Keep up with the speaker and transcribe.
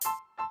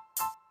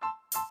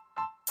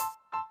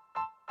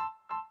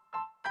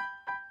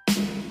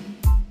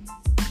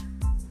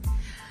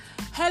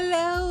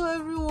Hello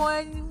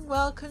everyone,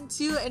 welcome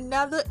to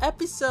another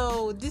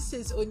episode. This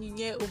is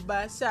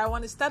S1E05. So I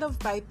want to start off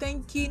by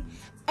thanking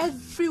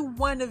every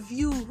one of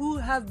you who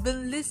have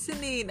been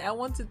listening. I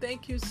want to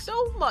thank you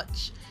so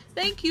much.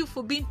 Thank you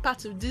for being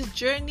part of this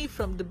journey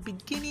from the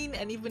beginning,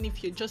 and even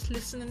if you're just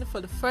listening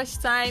for the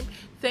first time,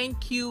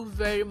 thank you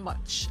very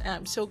much.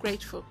 I'm so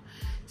grateful.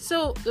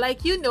 So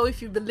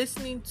if you've been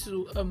listening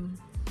to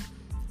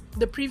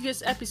the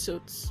previous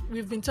episodes,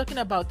 we've been talking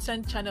about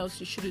 10 channels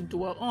you shouldn't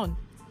dwell on.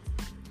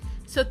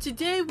 So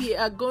today we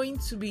are going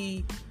to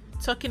be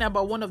talking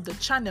about one of the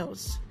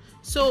channels.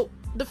 So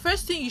the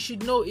first thing you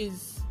should know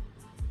is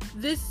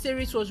this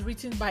series was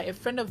written by a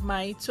friend of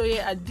mine, Toye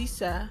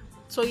Adisa.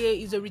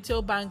 Toye is a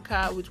retail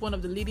banker with one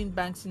of the leading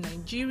banks in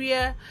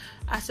Nigeria,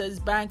 Access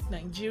Bank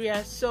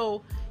Nigeria.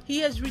 So he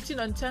has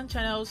written on 10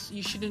 channels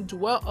you shouldn't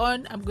dwell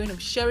on. I'm going to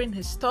be sharing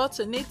his thoughts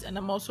on it, and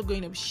I'm also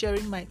going to be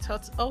sharing my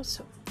thoughts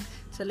also.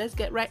 So let's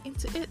get right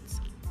into it.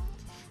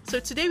 So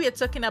today we are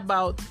talking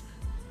about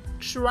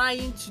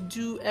trying to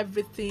do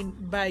everything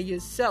by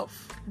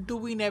yourself,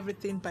 doing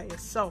everything by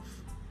yourself.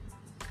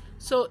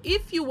 So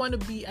if you want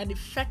to be an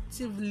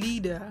effective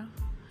leader,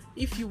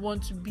 if you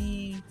want to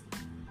be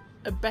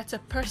a better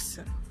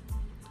person,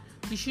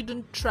 you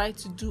shouldn't try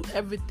to do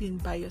everything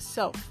by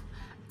yourself.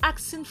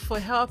 Asking for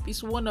help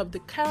is one of the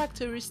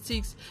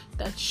characteristics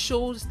that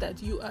shows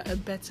that you are a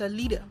better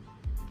leader.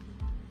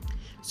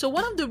 So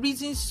one of the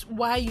reasons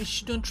why you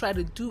shouldn't try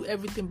to do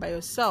everything by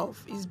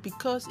yourself is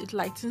because it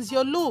lightens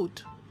your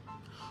load.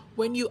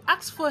 When you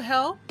ask for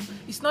help,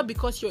 it's not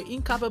because you're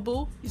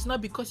incapable, it's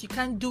not because you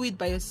can't do it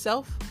by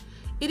yourself.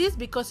 It is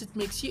because it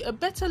makes you a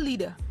better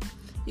leader.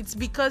 It's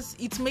because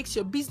it makes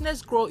your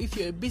business grow if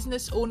you're a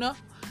business owner.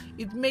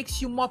 It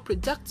makes you more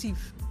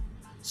productive.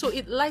 So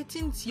it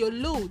lightens your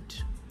load.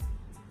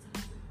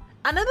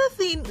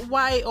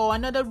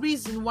 Another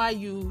reason why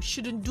you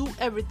shouldn't do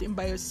everything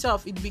by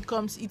yourself,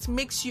 it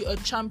makes you a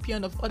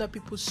champion of other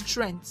people's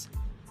strengths.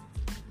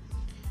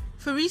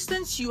 For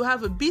instance, you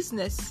have a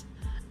business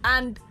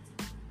and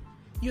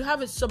you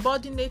have a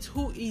subordinate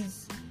who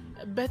is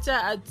better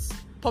at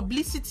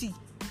publicity,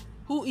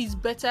 who is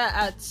better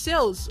at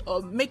sales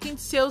or making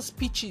sales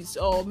pitches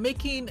or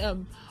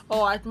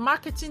or at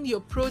marketing your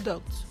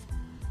product.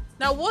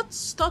 Now, what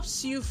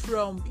stops you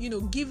from,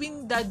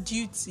 giving that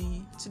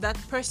duty to that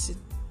person?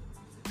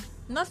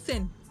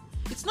 Nothing.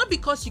 It's not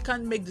because you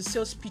can't make the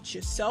sales pitch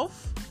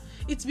yourself.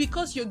 It's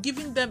because you're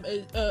giving them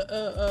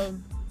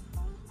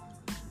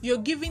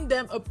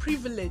a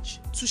privilege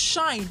to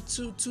shine,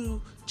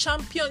 to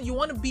champion. You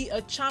want to be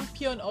a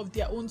champion of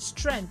their own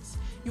strengths.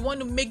 You want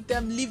to make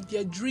them live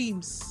their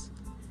dreams.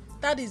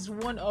 That is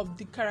one of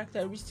the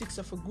characteristics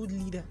of a good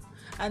leader.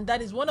 And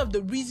that is one of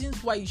the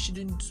reasons why you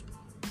shouldn't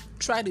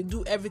try to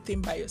do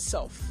everything by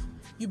yourself.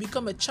 You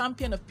become a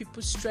champion of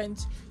people's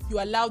strength.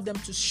 You allow them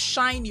to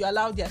shine. You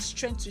allow their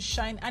strength to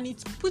shine. And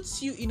it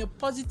puts you in a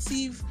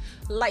positive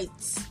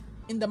light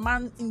in the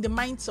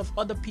minds of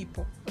other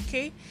people.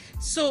 Okay,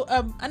 so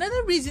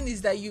another reason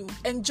is that you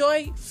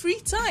enjoy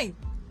free time.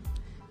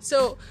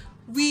 So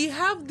we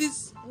have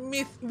this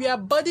myth, we are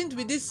burdened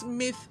with this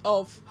myth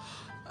of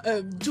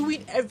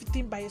doing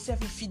everything by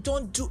yourself. If you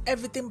don't do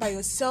everything by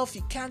yourself,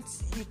 you can't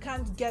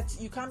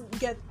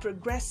get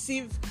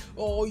progressive,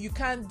 or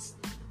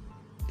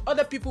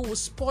other people will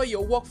spoil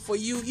your work for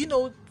you.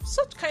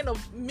 Such kind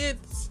of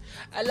myths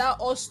allow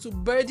us to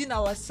burden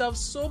ourselves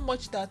so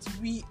much that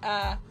we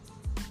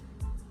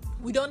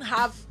don't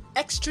have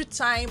extra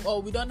time,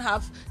 or we don't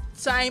have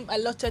time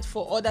allotted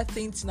for other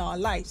things in our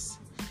lives.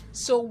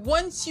 So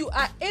once you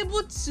are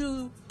able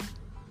to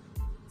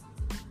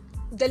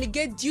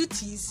delegate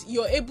duties,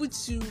 you're able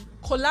to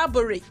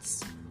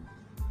collaborate,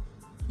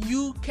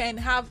 you can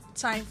have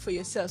time for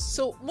yourself.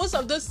 So most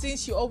of those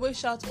things you always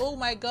shout, oh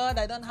my God,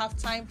 I don't have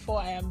time for,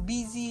 I am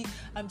busy,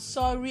 I'm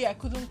sorry, I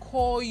couldn't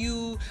call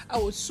you, I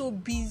was so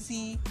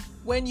busy.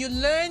 When you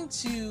learn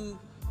to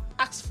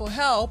ask for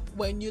help,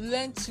 when you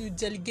learn to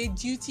delegate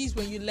duties,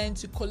 when you learn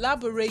to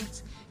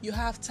collaborate, you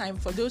have time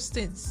for those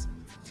things.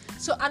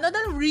 So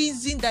another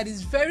reason that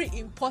is very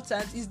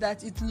important is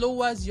that it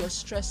lowers your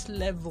stress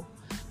level.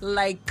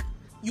 Like,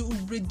 you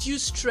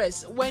reduce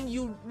stress. When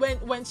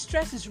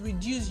stress is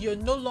reduced, you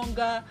no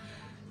longer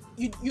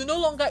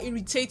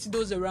irritate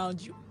those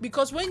around you,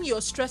 because when your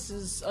stress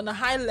is on a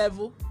high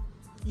level,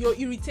 you're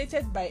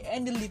irritated by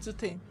any little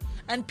thing,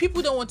 and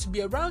people don't want to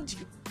be around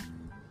you.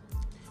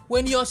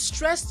 When you're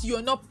stressed,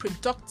 you're not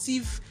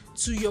productive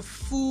to your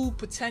full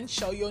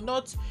potential. You're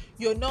not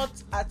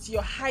at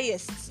your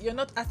highest. You're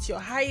not at your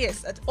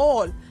highest at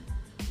all.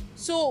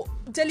 So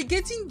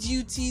delegating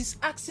duties,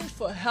 asking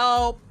for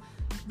help,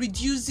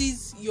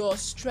 reduces your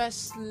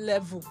stress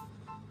level,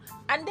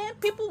 and then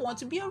people want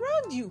to be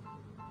around you.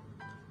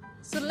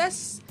 So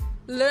let's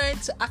learn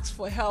to ask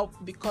for help,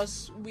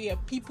 because we are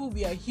people,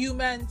 we are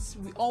humans,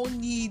 we all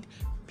need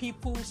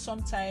people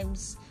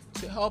sometimes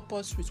to help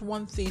us with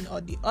one thing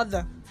or the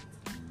other.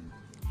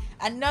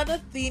 Another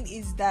thing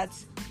is that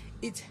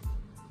it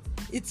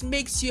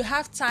makes you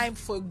have time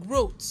for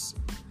growth.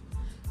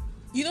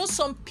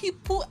 Some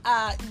people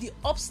are the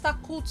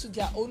obstacle to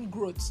their own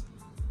growth.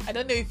 I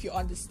don't know if you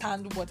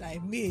understand what I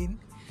mean,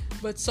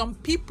 but some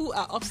people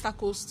are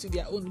obstacles to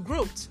their own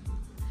growth.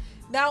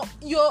 Now,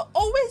 you're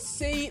always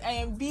saying, I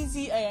am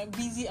busy, I am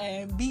busy, I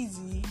am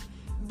busy.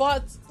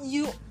 But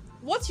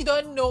what you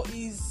don't know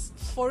is,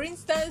 for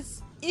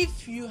instance,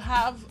 if you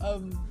have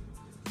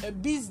a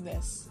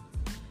business,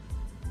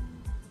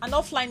 an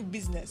offline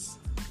business,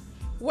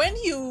 when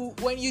you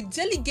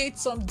delegate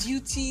some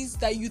duties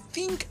that you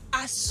think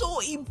are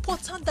so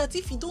important that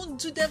if you don't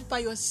do them by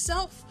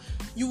yourself,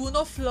 you will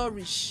not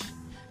flourish,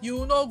 you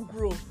will not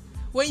grow.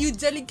 When you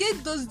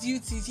delegate those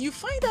duties, you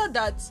find out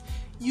that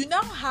you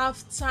now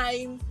have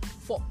time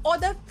for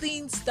other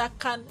things that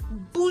can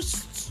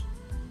boost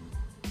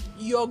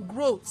your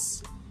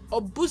growth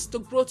or boost the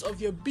growth of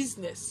your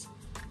business.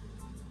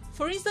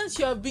 For instance,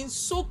 you have been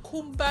so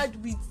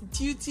cumbered with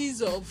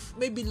duties of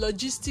maybe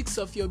logistics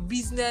of your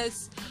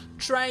business,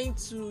 trying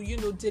to,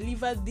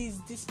 deliver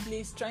this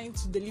place, trying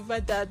to deliver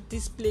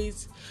this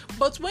place.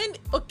 But when,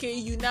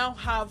 you now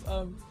have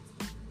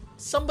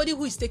somebody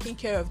who is taking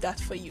care of that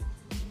for you,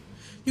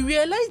 you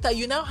realize that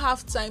you now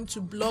have time to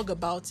blog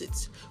about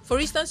it. For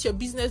instance, your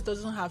business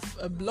doesn't have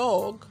a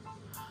blog,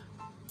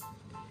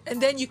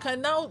 and then you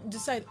can now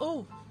decide,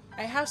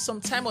 I have some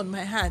time on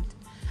my hand.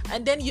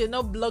 And then you're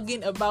not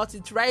blogging about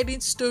it, writing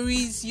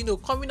stories,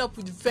 coming up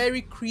with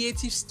very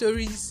creative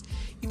stories,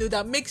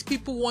 that makes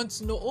people want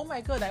to know, oh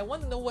my God, I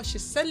want to know what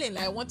she's selling.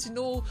 I want to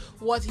know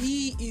what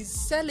he is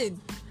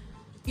selling,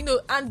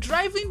 and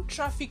driving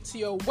traffic to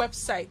your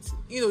website,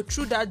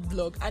 through that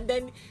blog. And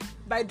then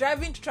by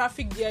driving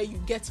traffic there, you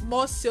get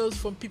more sales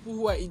from people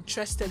who are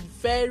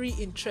very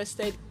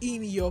interested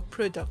in your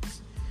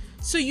product.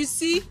 So you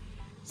see,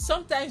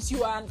 sometimes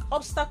you are an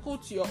obstacle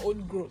to your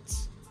own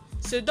growth.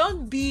 So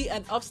don't be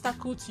an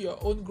obstacle to your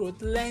own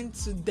growth. Learn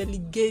to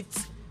delegate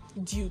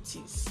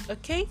duties.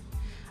 Okay?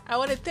 I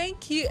want to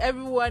thank you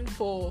everyone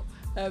for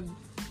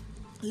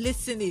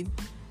listening.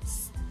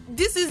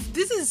 This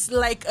is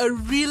like a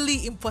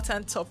really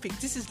important topic.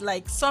 This is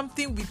like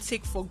something we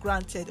take for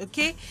granted.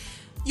 Okay?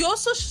 You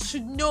also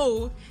should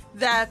know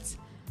that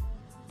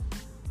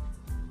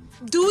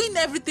doing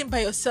everything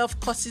by yourself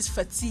causes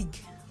fatigue.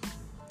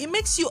 It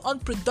makes you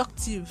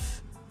unproductive.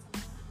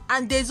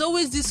 And there's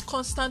always this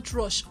constant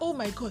rush. Oh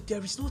my God,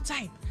 there is no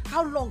time.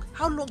 How long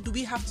do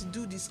we have to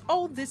do this?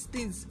 All these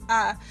things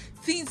are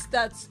things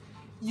that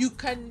you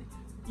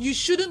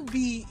shouldn't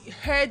be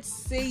heard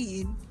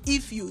saying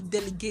if you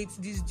delegate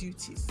these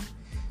duties.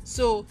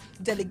 So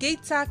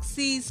delegate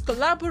tasks,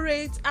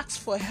 collaborate, ask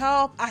for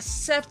help,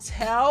 accept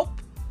help.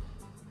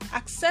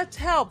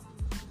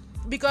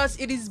 Because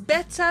it is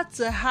better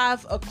to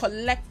have a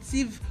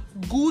collective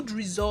good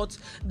result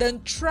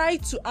than try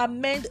to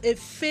amend a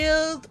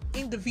failed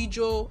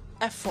individual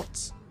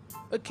effort.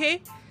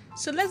 Okay,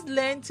 so let's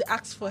learn to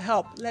ask for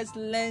help. Let's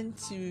learn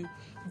to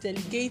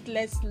delegate.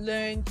 Let's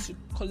learn to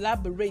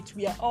collaborate.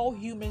 We are all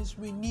humans.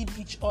 We need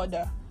each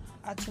other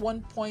at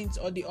one point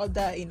or the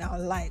other in our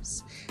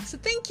lives. So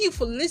thank you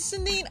for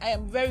listening. I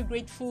am very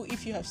grateful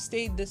if you have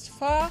stayed this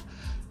far.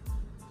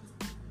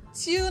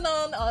 Tune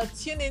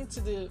in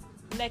to the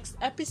next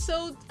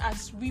episode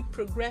as we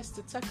progress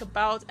to talk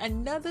about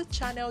another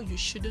channel you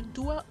shouldn't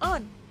dwell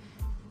on.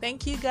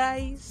 Thank you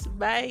guys.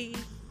 Bye.